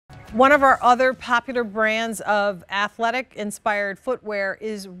One of our other popular brands of athletic-inspired footwear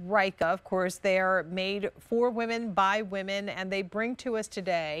is Ryka. Of course, they are made for women by women, and they bring to us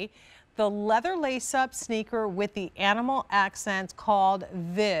today the leather lace-up sneaker with the animal accents called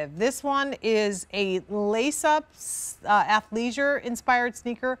Viv. This one is a lace-up athleisure-inspired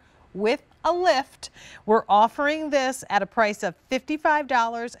sneaker with a lift. We're offering this at a price of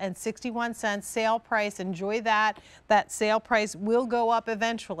 $55.61 sale price. Enjoy that. That sale price will go up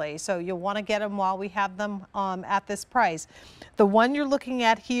eventually, so you'll want to get them while we have them at this price. The one you're looking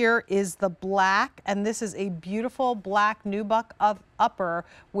at here is the black, and this is a beautiful black nubuck of upper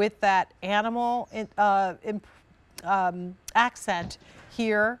with that animal accent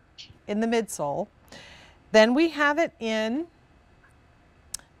here in the midsole. Then we have it in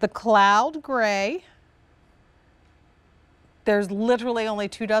the cloud gray. There's literally only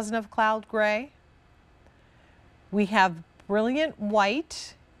 2 dozen of cloud gray. We have brilliant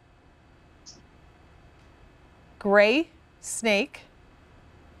white, gray snake,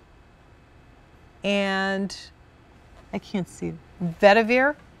 and I can't see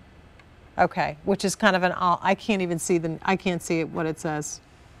vetiver. Okay, which is kind of an, I can't even see I can't see what it says.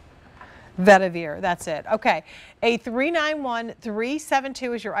 Vetiver, that's it. Okay, a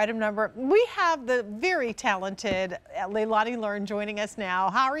 391372 is your item number. We have the very talented Leilani Learn joining us now.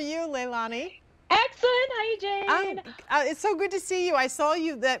 How are you, Leilani? Excellent. Hi, Jane. It's so good to see you. I saw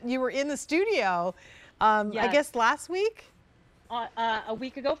that you were in the studio, Yes. I guess last week? A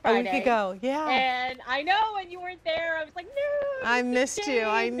week ago Friday. A week ago, yeah. And I know, and you weren't there. I was like, no. I missed you.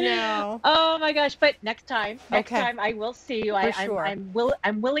 I know. Oh my gosh! But next time Okay. I will see you. For sure.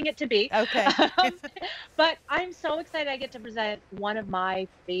 I'm willing it to be. Okay. But I'm so excited I get to present one of my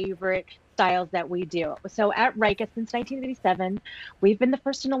favorite styles that we do. So at Ryka, since 1987, we've been the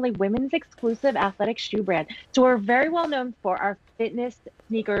first and only women's exclusive athletic shoe brand. So we're very well known for our fitness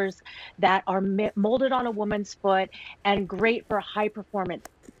sneakers that are molded on a woman's foot and great for high performance.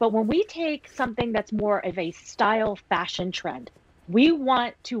 But when we take something that's more of a style fashion trend, we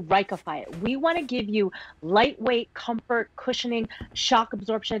want to Rykify it. We want to give you lightweight, comfort, cushioning, shock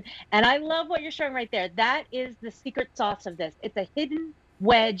absorption. And I love what you're showing right there. That is the secret sauce of this. It's a hidden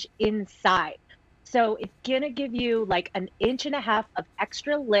wedge inside. So it's going to give you like 1.5 inches of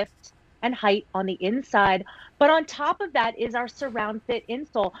extra lift and height on the inside. But on top of that is our surround fit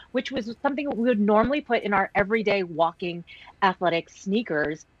insole, which was something we would normally put in our everyday walking athletic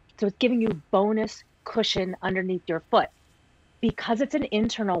sneakers. So it's giving you bonus cushion underneath your foot. Because it's an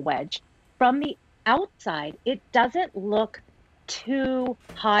internal wedge, from the outside, it doesn't look too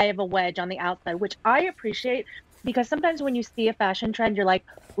high of a wedge on the outside, which I appreciate, because sometimes when you see a fashion trend, you're like,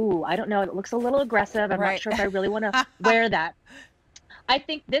 ooh, I don't know, it looks a little aggressive. I'm Right. not sure if I really want to wear that. I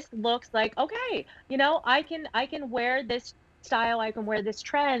think this looks like, okay, you know, I can wear this style, I can wear this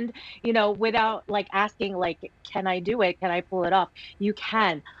trend, you know, without like asking, like, can I do it? Can I pull it off? You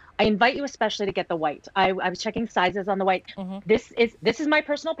can. I invite you especially to get the white. I was checking sizes on the white. Mm-hmm. This is my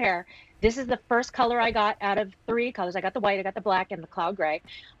personal pair. This is the first color I got out of 3 colors. I got the white, I got the black, and the cloud gray.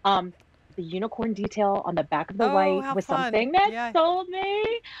 The unicorn detail on the back of the white was something that sold me.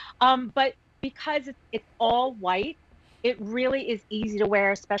 But because it's all white, it really is easy to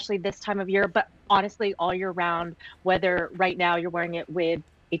wear, especially this time of year, but honestly all year round, whether right now you're wearing it with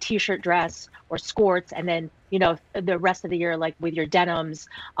a t-shirt dress or skirts, and then, you know, the rest of the year, like with your denims,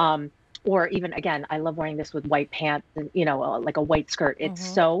 or even, again, I love wearing this with white pants and, you know, like a white skirt. It's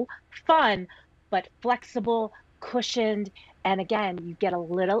so fun, but flexible, cushioned. And again, you get a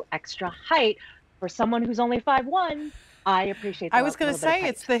little extra height for someone who's only 5'1". I appreciate that. I was going to say,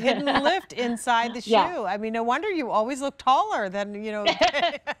 it's the hidden lift inside the shoe. Yeah. I mean, no wonder you always look taller than, you know,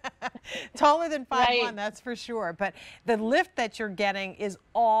 taller than 5'1", Right. that's for sure. But the lift that you're getting is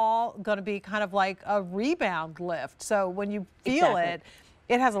all going to be kind of like a rebound lift. So when you feel it,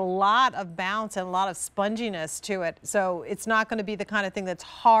 it has a lot of bounce and a lot of sponginess to it. So it's not going to be the kind of thing that's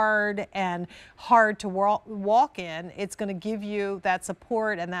hard to walk in. It's going to give you that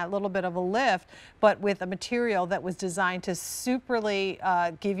support and that little bit of a lift, but with a material that was designed to superly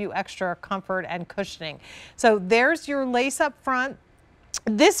give you extra comfort and cushioning. So there's your lace up front.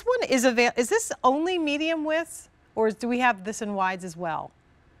 This one is this only medium widths, or do we have this in wides as well?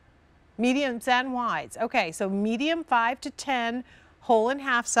 Mediums and wides. Okay, so medium 5 to 10. Whole and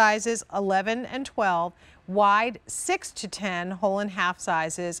half sizes 11 and 12, wide 6 to 10 whole and half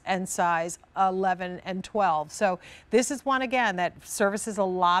sizes, and size 11 and 12. So this is one, again, that services a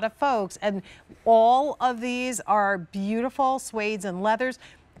lot of folks, and all of these are beautiful suedes and leathers.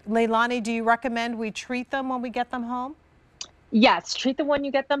 Leilani, do you recommend we treat them when we get them home? Yes, treat them when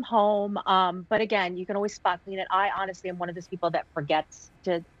you get them home. But again, you can always spot clean it. I honestly am one of those people that forgets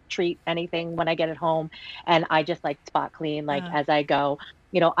to treat anything when I get it home, and I just like spot clean like as I go.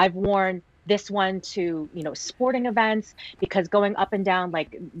 I've worn this one to, sporting events, because going up and down,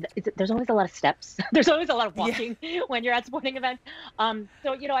 like there's always a lot of steps. There's always a lot of walking when you're at sporting events. So,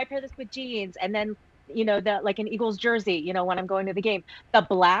 I pair this with jeans, and then, like an Eagles jersey, when I'm going to the game. The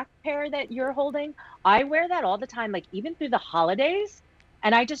black pair that you're holding, I wear that all the time, like even through the holidays.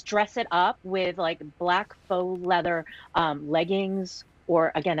 And I just dress it up with like black faux leather leggings,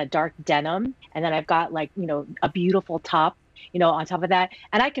 or again, a dark denim. And then I've got like, a beautiful top, on top of that.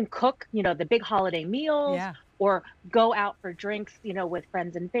 And I can cook, the big holiday meals, or go out for drinks, with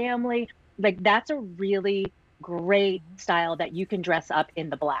friends and family. Like that's a really great style that you can dress up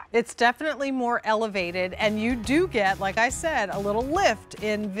in the black. It's definitely more elevated, and you do get, like I said, a little lift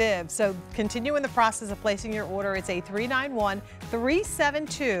in Viv. So continue in the process of placing your order. It's a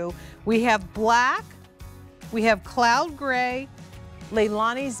 391-372. We have black, we have cloud gray,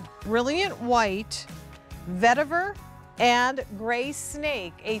 Leilani's brilliant white, vetiver, and gray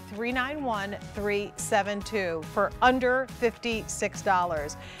snake, a 391-372 for under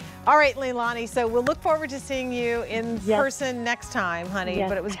 $56. All right, Leilani, so we'll look forward to seeing you in person next time, honey,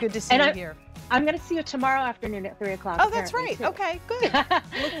 but it was good to see you here. I'm going to see you tomorrow afternoon at 3 o'clock. Oh, that's right. Too. Okay, good.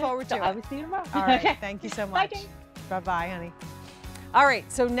 Look forward to it. I will see you tomorrow. All right, thank you so much. Bye-bye, honey. All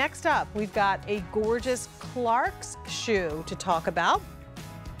right, so next up, we've got a gorgeous Clark's shoe to talk about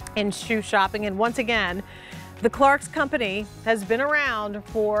in shoe shopping. And once again, the Clark's company has been around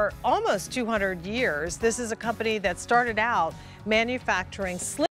for almost 200 years. This is a company that started out manufacturing slip